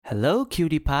Hello,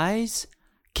 cutie pies.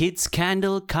 Kids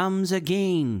Candle comes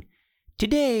again.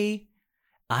 Today,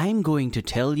 I'm going to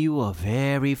tell you a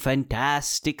very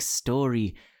fantastic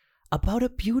story about a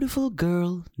beautiful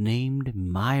girl named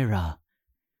Myra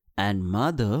and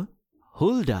mother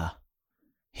Hulda.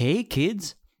 Hey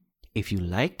kids, if you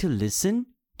like to listen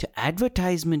to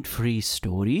advertisement-free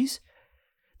stories,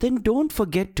 then don't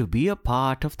forget to be a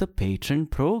part of the patron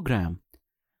program.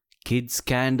 Kids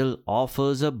Candle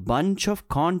offers a bunch of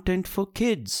content for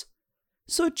kids,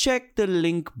 so check the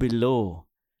link below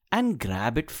and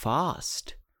grab it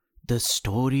fast. The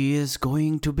story is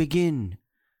going to begin,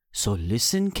 so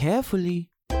listen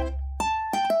carefully.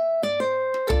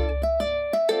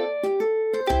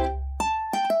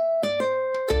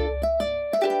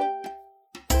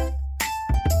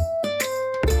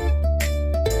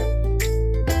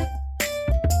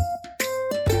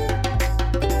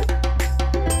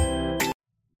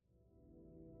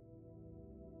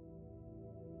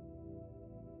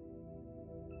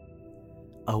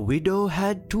 A widow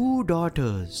had 2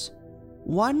 daughters.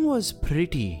 One was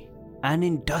pretty and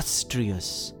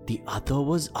industrious. The other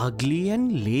was ugly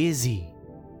and lazy.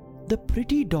 The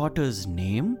pretty daughter's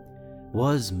name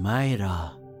was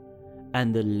Myra,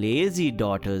 and the lazy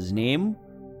daughter's name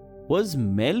was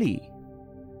Melly.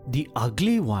 The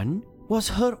ugly one was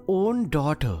her own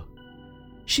daughter.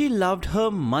 She loved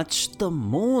her much the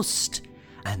most,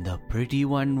 and the pretty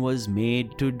one was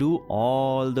made to do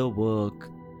all the work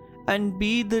and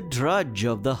be the drudge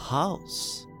of the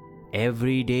house.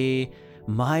 Every day,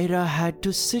 Myra had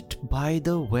to sit by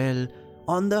the well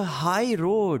on the high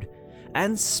road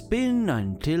and spin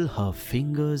until her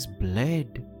fingers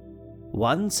bled.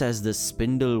 Once, as the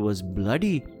spindle was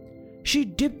bloody, she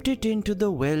dipped it into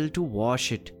the well to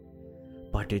wash it,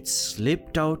 but it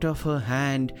slipped out of her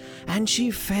hand and she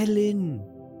fell in.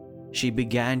 She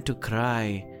began to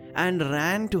cry and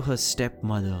ran to her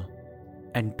stepmother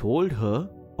and told her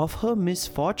of her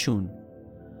misfortune.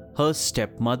 Her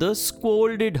stepmother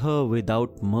scolded her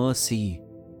without mercy.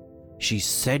 She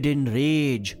said in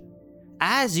rage,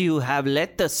 "As you have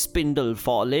let the spindle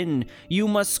fall in, you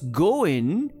must go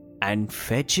in and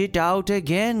fetch it out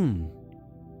again."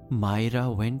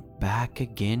 Myra went back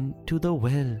again to the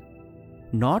well,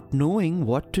 not knowing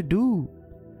what to do.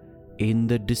 In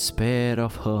the despair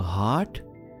of her heart,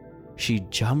 she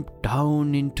jumped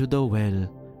down into the well,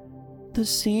 the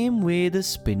same way the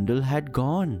spindle had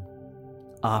gone.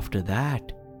 After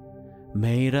that,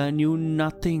 Myra knew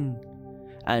nothing,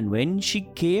 and when she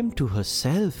came to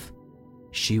herself,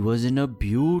 she was in a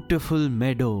beautiful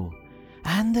meadow,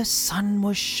 and the sun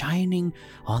was shining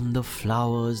on the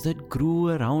flowers that grew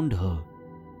around her.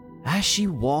 As she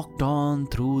walked on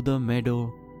through the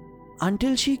meadow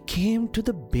until she came to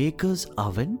the baker's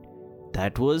oven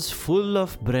that was full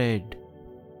of bread,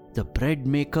 the bread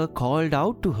maker called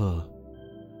out to her,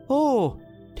 "Oh,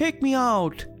 take me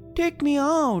out,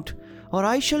 or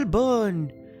I shall burn.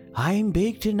 I am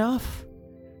baked enough."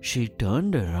 She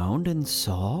turned around and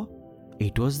saw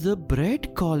it was the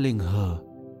bread calling her.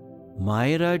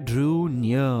 Myra drew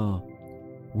near.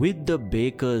 With the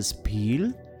baker's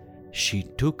peel, she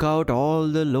took out all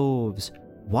the loaves,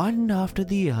 one after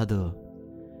the other.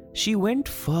 She went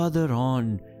further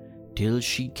on till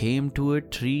she came to a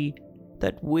tree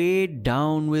that weighed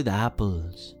down with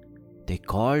apples. They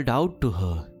called out to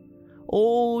her,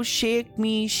 "Oh, shake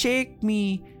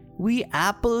me, we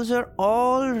apples are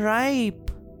all ripe."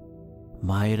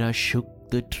 Myra shook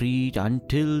the tree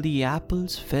until the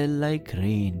apples fell like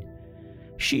rain.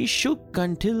 She shook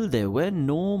until there were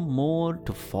no more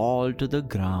to fall to the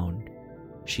ground.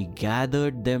 She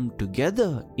gathered them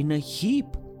together in a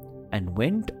heap and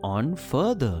went on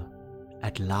further.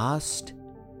 At last,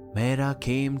 Myra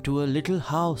came to a little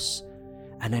house,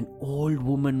 and an old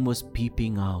woman was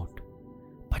peeping out.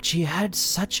 But she had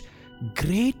such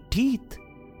great teeth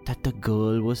that the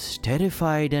girl was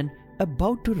terrified and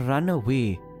about to run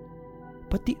away.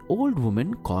 But the old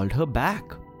woman called her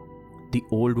back. The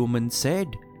old woman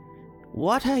said,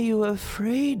 "What are you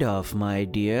afraid of, my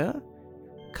dear?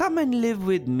 Come and live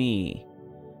with me.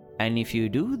 And if you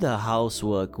do the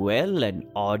housework well and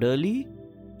orderly,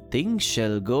 things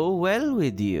shall go well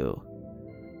with you.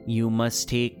 You must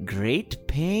take great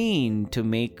pain to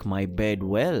make my bed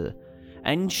well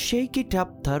and shake it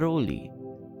up thoroughly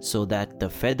so that the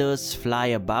feathers fly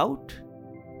about,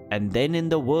 and then in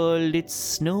the world it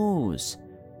snows,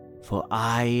 for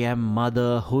I am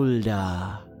Mother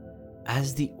Hulda."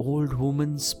 As the old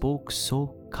woman spoke so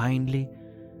kindly,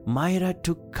 Myra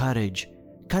took courage,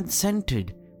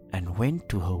 consented, and went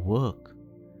to her work.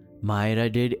 Myra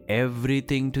did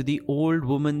everything to the old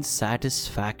woman's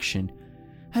satisfaction,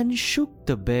 and shook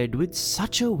the bed with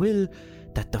such a will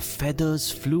that the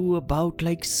feathers flew about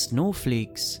like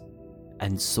snowflakes.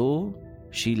 And so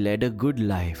she led a good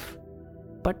life,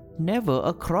 but never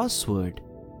a crossword,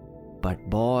 but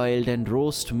boiled and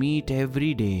roast meat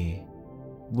every day.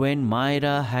 When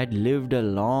Myra had lived a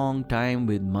long time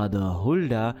with Mother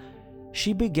Hulda,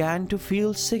 she began to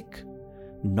feel sick,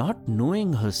 not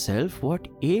knowing herself what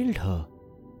ailed her.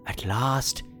 At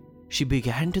last, she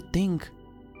began to think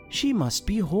she must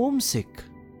be homesick.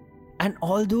 And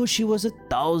although she was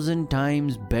 1,000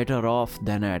 times better off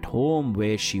than at home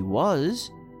where she was,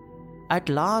 at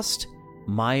last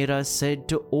Myra said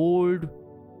to old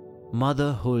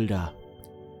Mother Hulda,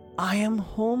 "I am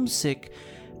homesick,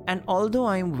 and although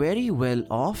I am very well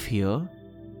off here,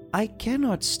 I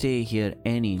cannot stay here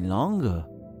any longer.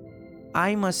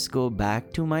 I must go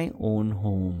back to my own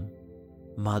home."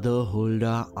 Mother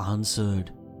Hulda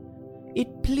answered,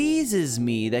 "It pleases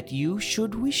me that you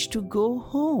should wish to go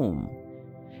home,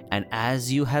 and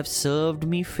as you have served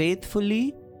me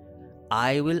faithfully,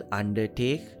 I will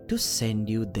undertake to send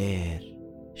you there."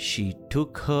 She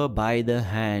took her by the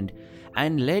hand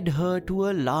and led her to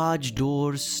a large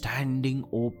door standing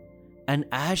open, and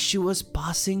as she was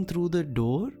passing through the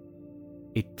door,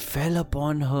 it fell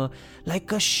upon her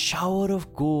like a shower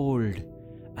of gold,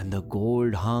 and the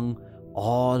gold hung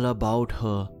all about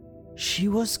her. She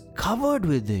was covered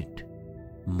with it.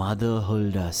 Mother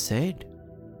Hulda said,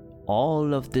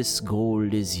 "All of this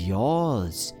gold is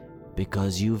yours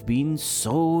because you've been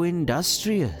so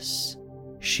industrious."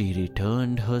 She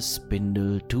returned her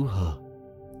spindle to her,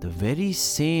 the very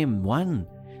same one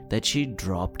that she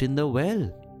dropped in the well.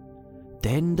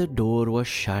 Then the door was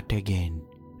shut again,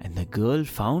 and the girl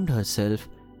found herself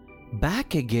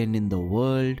back again in the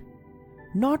world,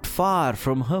 not far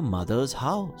from her mother's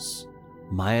house.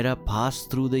 Myra passed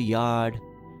through the yard.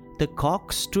 The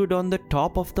cock stood on the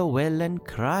top of the well and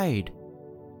cried,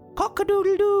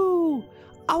 "Cock-a-doodle-doo!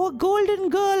 Our golden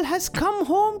girl has come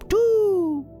home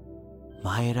too!"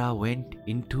 Myra went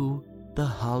into the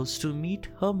house to meet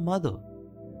her mother.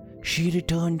 She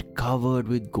returned covered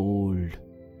with gold.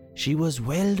 She was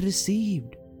well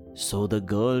received. So the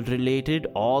girl related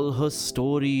all her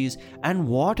stories and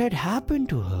what had happened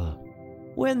to her.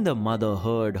 When the mother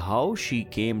heard how she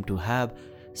came to have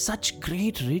such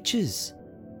great riches,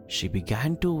 she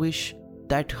began to wish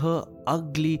that her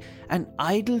ugly and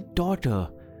idle daughter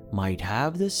might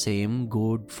have the same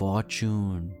good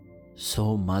fortune.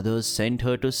 So mother sent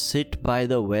her to sit by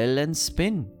the well and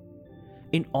spin.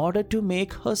 In order to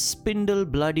make her spindle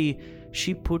bloody,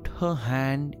 she put her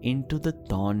hand into the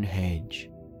thorn hedge.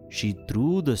 She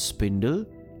threw the spindle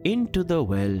into the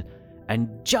well and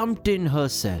jumped in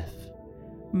herself.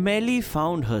 Melly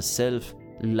found herself,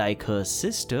 like her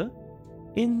sister,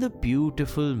 in the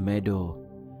beautiful meadow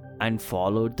and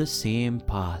followed the same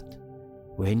path.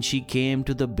 When she came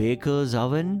to the baker's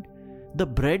oven, the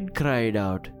bread cried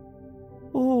out,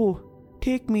 "Oh,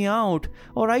 take me out,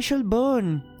 or I shall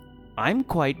burn. I'm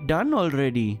quite done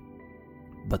already."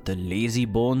 But the lazy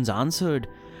bones answered,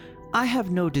 "I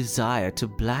have no desire to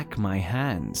black my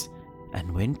hands,"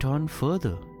 and went on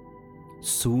further.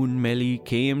 Soon Melly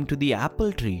came to the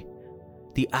apple tree.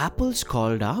 The apples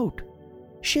called out,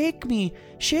 "Shake me,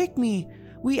 shake me,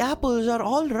 we apples are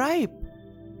all ripe."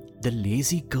 The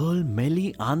lazy girl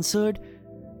Melly answered,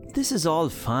 "This is all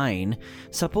fine.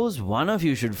 Suppose one of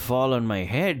you should fall on my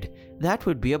head, that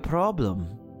would be a problem."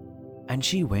 And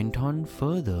she went on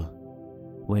further.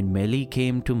 When Melly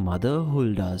came to Mother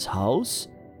Hulda's house,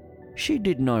 she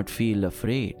did not feel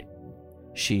afraid.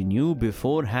 She knew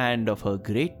beforehand of her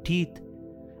great teeth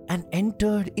and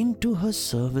entered into her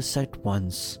service at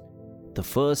once. The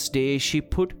first day she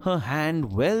put her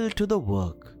hand well to the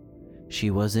work. She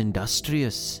was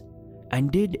industrious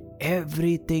and did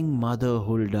everything Mother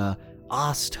Hulda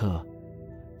asked her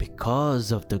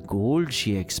because of the gold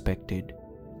she expected.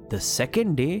 The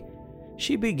second day,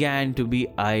 she began to be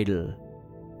idle.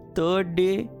 Third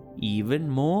day, even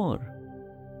more.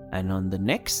 And on the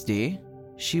next day,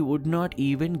 she would not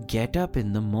even get up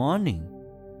in the morning.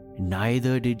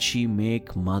 Neither did she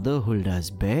make Mother Hulda's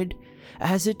bed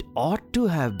as it ought to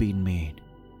have been made.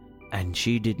 And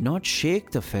she did not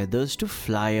shake the feathers to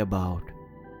fly about.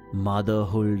 Mother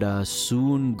Hulda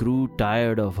soon grew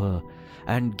tired of her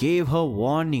and gave her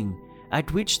warning,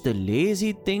 at which the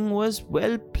lazy thing was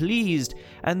well pleased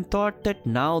and thought that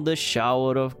now the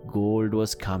shower of gold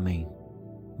was coming.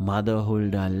 Mother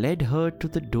Hulda led her to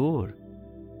the door,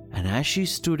 and as she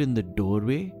stood in the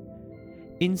doorway,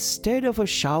 instead of a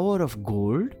shower of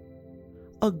gold,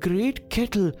 a great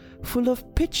kettle full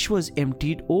of pitch was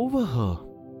emptied over her.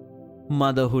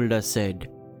 Mother Hulda said,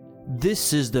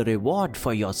 This is the reward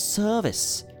for your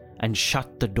service," and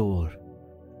shut the door.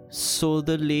 So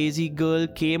the lazy girl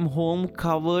came home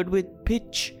covered with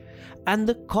pitch, and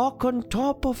the cock on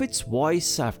top of its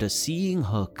voice, after seeing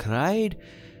her, cried,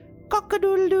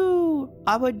 "Cock-a-doodle-doo!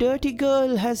 Our dirty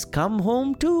girl has come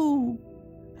home too!"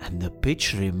 And the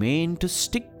pitch remained to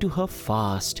stick to her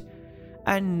fast,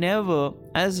 and never,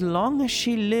 as long as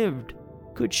she lived,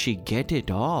 could she get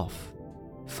it off.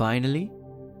 Finally,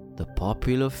 the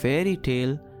popular fairy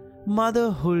tale Mother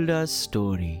Hulda's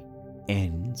story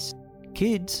ends.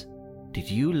 Kids, did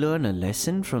you learn a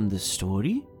lesson from this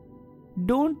story?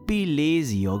 Don't be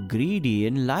lazy or greedy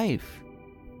in life.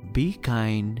 Be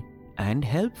kind and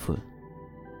helpful.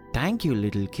 Thank you,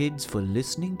 little kids, for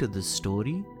listening to this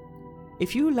story.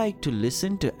 If you like to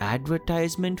listen to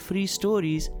advertisement-free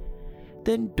stories,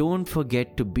 then don't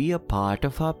forget to be a part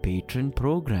of our Patreon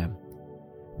program.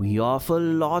 We offer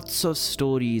lots of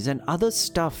stories and other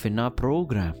stuff in our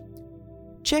program.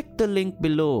 Check the link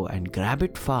below and grab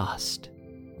it fast.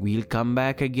 We'll come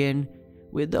back again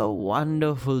with a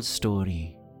wonderful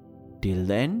story. Till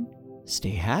then,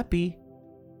 stay happy.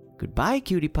 Goodbye,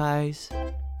 cutie pies.